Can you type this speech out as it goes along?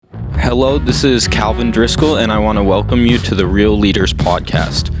Hello, this is Calvin Driscoll, and I want to welcome you to the Real Leaders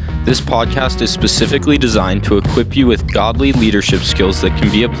Podcast. This podcast is specifically designed to equip you with godly leadership skills that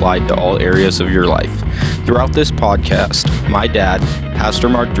can be applied to all areas of your life. Throughout this podcast, my dad, Pastor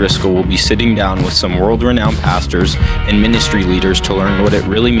Mark Driscoll, will be sitting down with some world-renowned pastors and ministry leaders to learn what it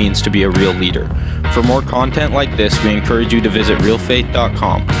really means to be a real leader. For more content like this, we encourage you to visit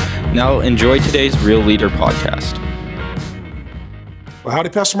realfaith.com. Now, enjoy today's Real Leader Podcast. Well, howdy,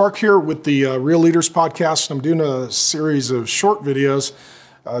 Pastor Mark here with the Real Leaders Podcast. I'm doing a series of short videos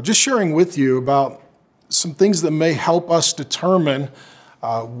just sharing with you about some things that may help us determine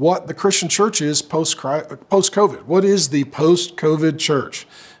what the Christian church is post-COVID. What is the post-COVID church?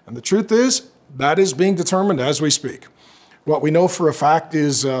 And the truth is, that is being determined as we speak. What we know for a fact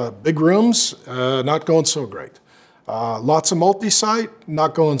is big rooms, not going so great. Lots of multi-site,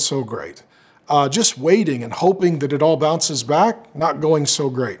 not going so great. Just waiting and hoping that it all bounces back, not going so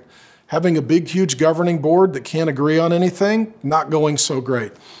great. Having a big, huge governing board that can't agree on anything, not going so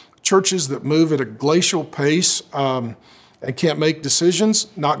great. Churches that move at a glacial pace and can't make decisions,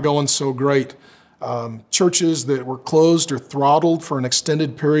 not going so great. Churches that were closed or throttled for an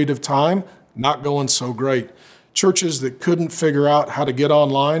extended period of time, not going so great. Churches that couldn't figure out how to get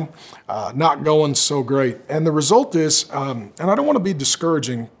online, not going so great. And the result is, and I don't want to be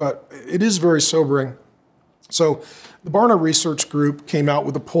discouraging, but it is very sobering. So the Barna Research Group came out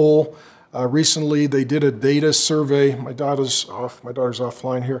with a poll recently. They did a data survey. My daughter's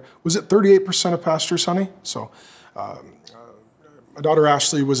offline here. Was it 38% of pastors, honey? So my daughter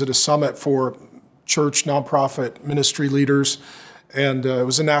Ashley was at a summit for church nonprofit ministry leaders. And it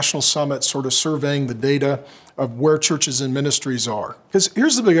was a national summit sort of surveying the data of where churches and ministries are. Because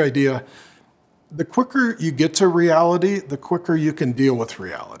here's the big idea. The quicker you get to reality, the quicker you can deal with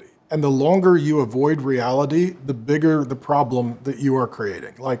reality. And the longer you avoid reality, the bigger the problem that you are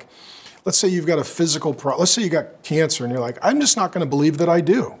creating. Like, let's say you've got a physical problem. Let's say you got cancer and you're like, I'm just not going to believe that I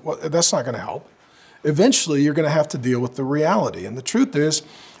do. Well, that's not going to help. Eventually, you're going to have to deal with the reality. And the truth is,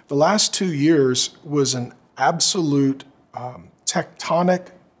 the last 2 years was an absolute tectonic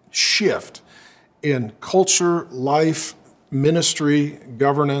shift in culture, life, ministry,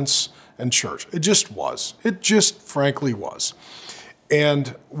 governance, and church. It just was. It just frankly was. And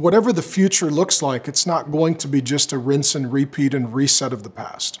whatever the future looks like, it's not going to be just a rinse and repeat and reset of the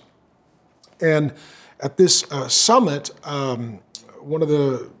past. And at this summit, one of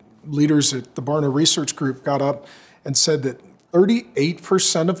the leaders at the Barna Research Group got up and said that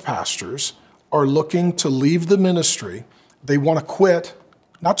 38% of pastors are looking to leave the ministry. They want to quit,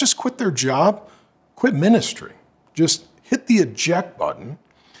 not just quit their job, quit ministry. Just hit the eject button.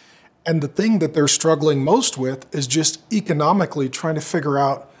 And the thing that they're struggling most with is just economically trying to figure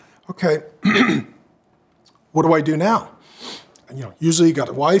out, okay, what do I do now? And, usually you got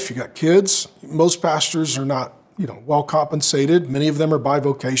a wife, you got kids. Most pastors are not, well compensated. Many of them are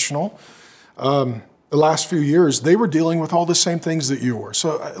bivocational. The last few years, they were dealing with all the same things that you were.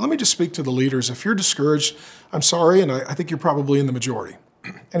 So let me just speak to the leaders. If you're discouraged, I'm sorry, and I think you're probably in the majority.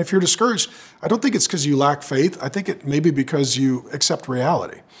 And if you're discouraged, I don't think it's because you lack faith. I think it may be because you accept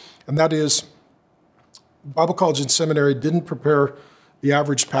reality. And that is, Bible college and seminary didn't prepare the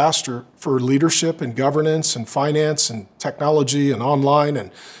average pastor for leadership and governance and finance and technology and online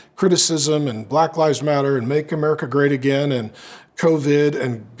and criticism and Black Lives Matter and Make America Great Again and COVID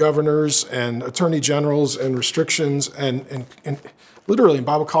and governors and attorney generals and restrictions and literally in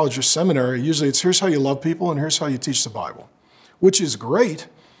Bible college or seminary, usually it's here's how you love people and here's how you teach the Bible, which is great.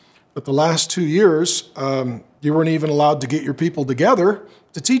 But the last 2 years, you weren't even allowed to get your people together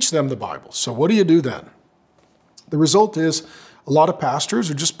to teach them the Bible. So what do you do then? The result is a lot of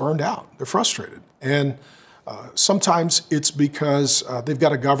pastors are just burned out. They're frustrated. And sometimes it's because they've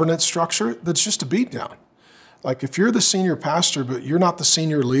got a governance structure that's just a beatdown. Like if you're the senior pastor, but you're not the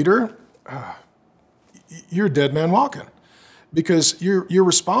senior leader, you're a dead man walking because you're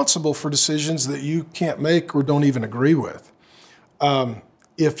responsible for decisions that you can't make or don't even agree with.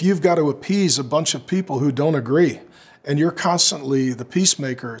 If you've got to appease a bunch of people who don't agree and you're constantly the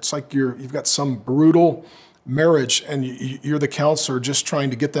peacemaker, it's like you've got some brutal marriage and you're the counselor just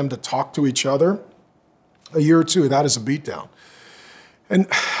trying to get them to talk to each other. A year or two, that is a beatdown. And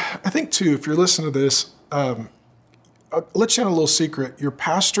I think too, if you're listening to this, I'll let you in a little secret. Your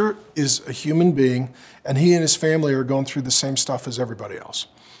pastor is a human being, and he and his family are going through the same stuff as everybody else.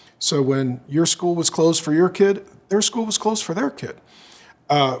 So when your school was closed for your kid, their school was closed for their kid.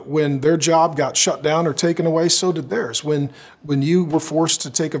 When their job got shut down or taken away, so did theirs. When you were forced to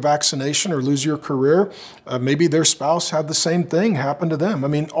take a vaccination or lose your career, maybe their spouse had the same thing happen to them. I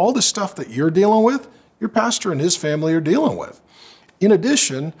mean, all the stuff that you're dealing with, your pastor and his family are dealing with. In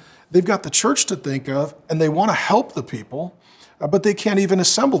addition, they've got the church to think of, and they want to help the people, but they can't even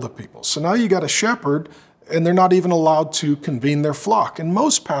assemble the people. So now you got a shepherd, and they're not even allowed to convene their flock. And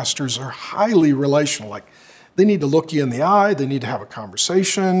most pastors are highly relational. Like, they need to look you in the eye. They need to have a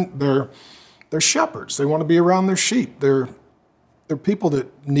conversation. They're shepherds. They want to be around their sheep. They're people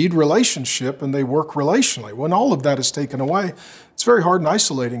that need relationship, and they work relationally. When all of that is taken away, it's very hard and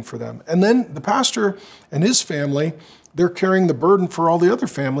isolating for them. And then the pastor and his family, they're carrying the burden for all the other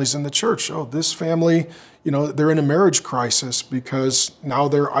families in the church. Oh, this family, they're in a marriage crisis because now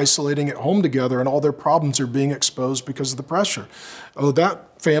they're isolating at home together and all their problems are being exposed because of the pressure. Oh,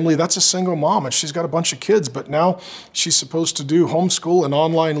 that family, that's a single mom and she's got a bunch of kids, but now she's supposed to do homeschool and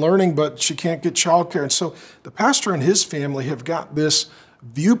online learning, but she can't get childcare. And so the pastor and his family have got this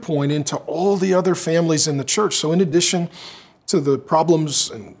viewpoint into all the other families in the church. So in addition to the problems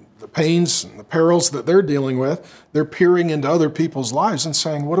and the pains and the perils that they're dealing with, they're peering into other people's lives and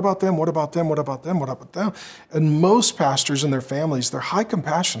saying, what about them? What about them? What about them? What about them? And most pastors and their families, they're high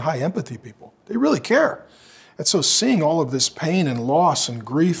compassion, high empathy people. They really care. And so seeing all of this pain and loss and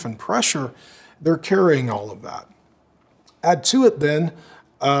grief and pressure, they're carrying all of that. Add to it then,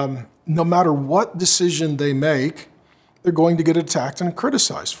 no matter what decision they make, they're going to get attacked and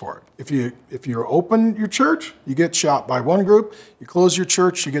criticized for it. If you open your church, you get shot by one group. You close your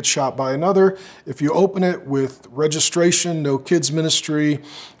church, you get shot by another. If you open it with registration, no kids ministry,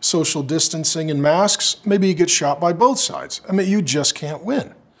 social distancing, and masks, maybe you get shot by both sides. I mean, you just can't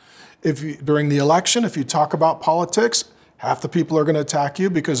win. During the election, if you talk about politics, half the people are going to attack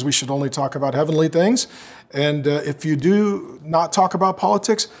you because we should only talk about heavenly things. And if you do not talk about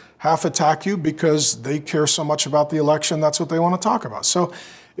politics, half attack you because they care so much about the election, that's what they want to talk about. So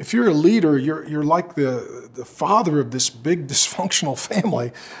if you're a leader, you're like the father of this big dysfunctional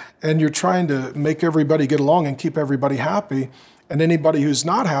family, and you're trying to make everybody get along and keep everybody happy. And anybody who's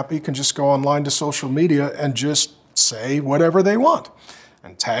not happy can just go online to social media and just say whatever they want,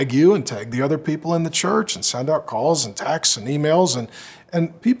 and tag you and tag the other people in the church and send out calls and texts and emails.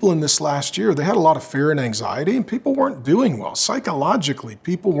 And people in this last year, they had a lot of fear and anxiety, and people weren't doing well. Psychologically,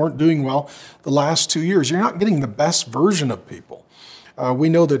 people weren't doing well the last 2 years. You're not getting the best version of people. We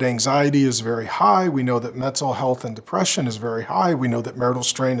know that anxiety is very high. We know that mental health and depression is very high. We know that marital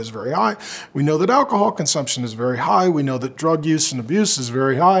strain is very high. We know that alcohol consumption is very high. We know that drug use and abuse is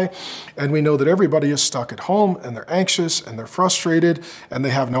very high. And we know that everybody is stuck at home, and they're anxious and they're frustrated and they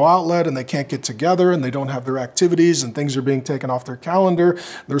have no outlet and they can't get together and they don't have their activities, and things are being taken off their calendar.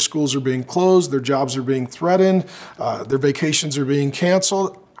 Their schools are being closed. Their jobs are being threatened. Their vacations are being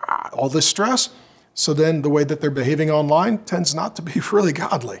canceled. All this stress. So then the way that they're behaving online tends not to be really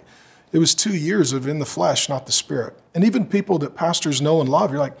godly. It was 2 years of in the flesh, not the spirit. And even people that pastors know and love,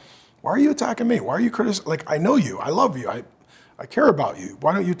 you're like, why are you attacking me? Why are you criticizing? Like, I know you. I love you. I care about you.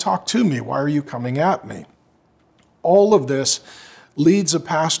 Why don't you talk to me? Why are you coming at me? All of this leads a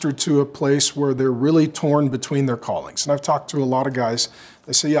pastor to a place where they're really torn between their callings. And I've talked to a lot of guys.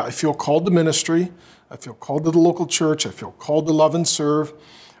 They say, yeah, I feel called to ministry. I feel called to the local church. I feel called to love and serve.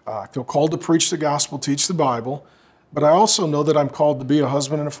 I feel called to preach the gospel, teach the Bible, but I also know that I'm called to be a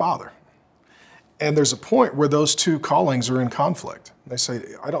husband and a father. And there's a point where those two callings are in conflict. They say,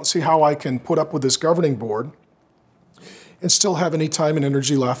 I don't see how I can put up with this governing board and still have any time and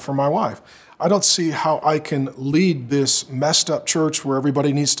energy left for my wife. I don't see how I can lead this messed up church where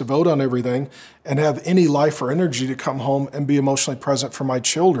everybody needs to vote on everything and have any life or energy to come home and be emotionally present for my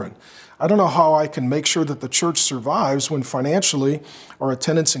children. I don't know how I can make sure that the church survives when financially our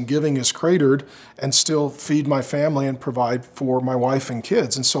attendance and giving is cratered and still feed my family and provide for my wife and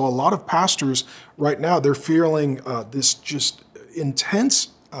kids. And so a lot of pastors right now, they're feeling this just intense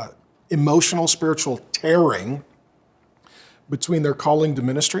emotional, spiritual tearing between their calling to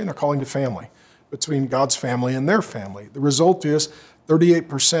ministry and their calling to family, between God's family and their family. The result is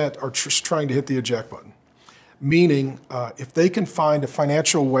 38% are just trying to hit the eject button. Meaning, if they can find a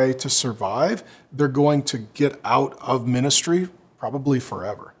financial way to survive, they're going to get out of ministry probably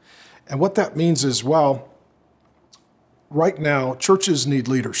forever. And what that means is, well, right now, churches need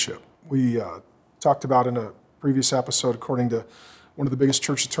leadership. We talked about in a previous episode, according to one of the biggest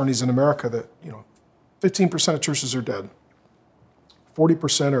church attorneys in America, that 15% of churches are dead,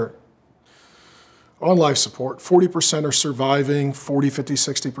 40% are on life support, 40% are surviving, 40, 50,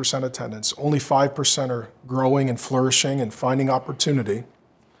 60% attendance. Only 5% are growing and flourishing and finding opportunity.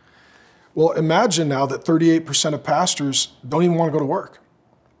 Well, imagine now that 38% of pastors don't even want to go to work.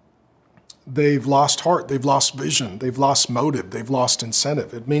 They've lost heart, they've lost vision, they've lost motive, they've lost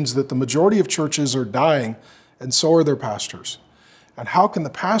incentive. It means that the majority of churches are dying, and so are their pastors. And how can the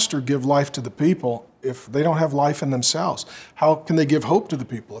pastor give life to the people if they don't have life in themselves? How can they give hope to the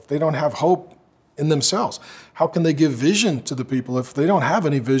people if they don't have hope in themselves? How can they give vision to the people if they don't have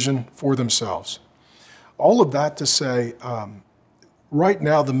any vision for themselves? All of that to say, right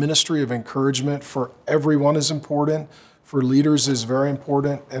now the ministry of encouragement for everyone is important, for leaders is very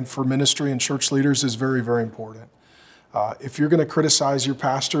important, and for ministry and church leaders is very, very important. If you're going to criticize your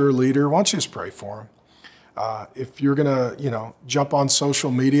pastor or leader, why don't you just pray for him? If you're going to, jump on social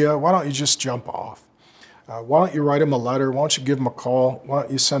media, why don't you just jump off? Why don't you write him a letter? Why don't you give him a call? Why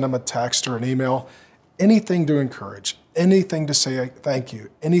don't you send him a text or an email? Anything to encourage, anything to say thank you,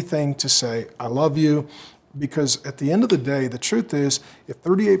 anything to say I love you. Because at the end of the day, the truth is, if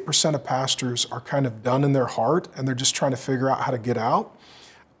 38% of pastors are kind of done in their heart and they're just trying to figure out how to get out,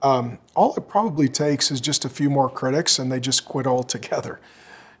 all it probably takes is just a few more critics and they just quit altogether.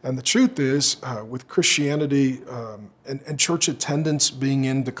 And the truth is, with Christianity and church attendance being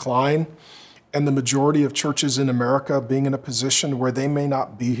in decline, and the majority of churches in America being in a position where they may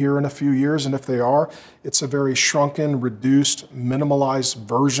not be here in a few years, and if they are, it's a very shrunken, reduced, minimalized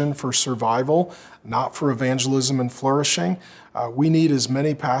version for survival, not for evangelism and flourishing. We need as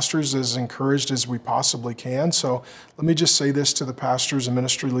many pastors as encouraged as we possibly can. So let me just say this to the pastors and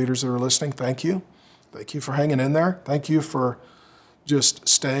ministry leaders that are listening. Thank you. Thank you for hanging in there. Thank you for just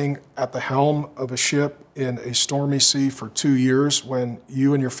staying at the helm of a ship in a stormy sea for 2 years when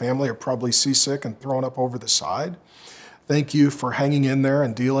you and your family are probably seasick and thrown up over the side. Thank you for hanging in there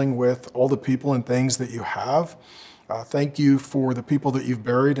and dealing with all the people and things that you have. Thank you for the people that you've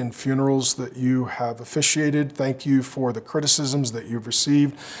buried and funerals that you have officiated. Thank you for the criticisms that you've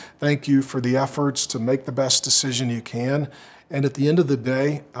received. Thank you for the efforts to make the best decision you can. And at the end of the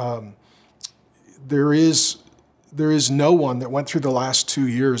day, there is no one that went through the last 2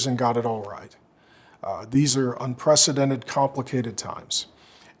 years and got it all right. These are unprecedented, complicated times.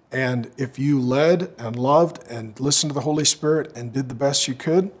 And if you led and loved and listened to the Holy Spirit and did the best you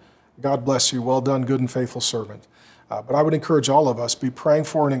could, God bless you. Well done, good and faithful servant. But I would encourage all of us, be praying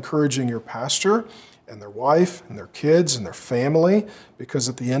for and encouraging your pastor and their wife and their kids and their family, because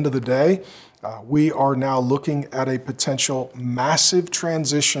at the end of the day, we are now looking at a potential massive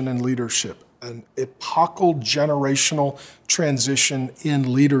transition in leadership, an epochal generational transition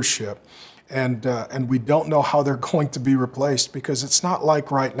in leadership. And we don't know how they're going to be replaced, because it's not like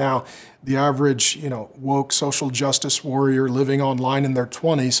right now the average, woke social justice warrior living online in their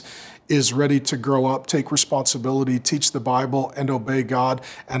 20s is ready to grow up, take responsibility, teach the Bible, and obey God,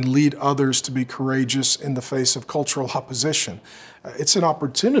 and lead others to be courageous in the face of cultural opposition. It's an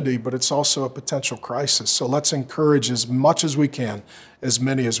opportunity, but it's also a potential crisis. So let's encourage as much as we can, as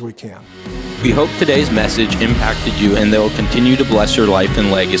many as we can. We hope today's message impacted you and that will continue to bless your life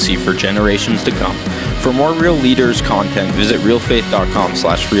and legacy for generations to come. For more Real Leaders content, visit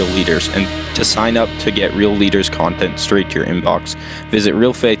realfaith.com/realleaders, and to sign up to get Real Leaders content straight to your inbox, visit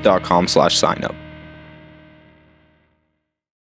realfaith.com/signup.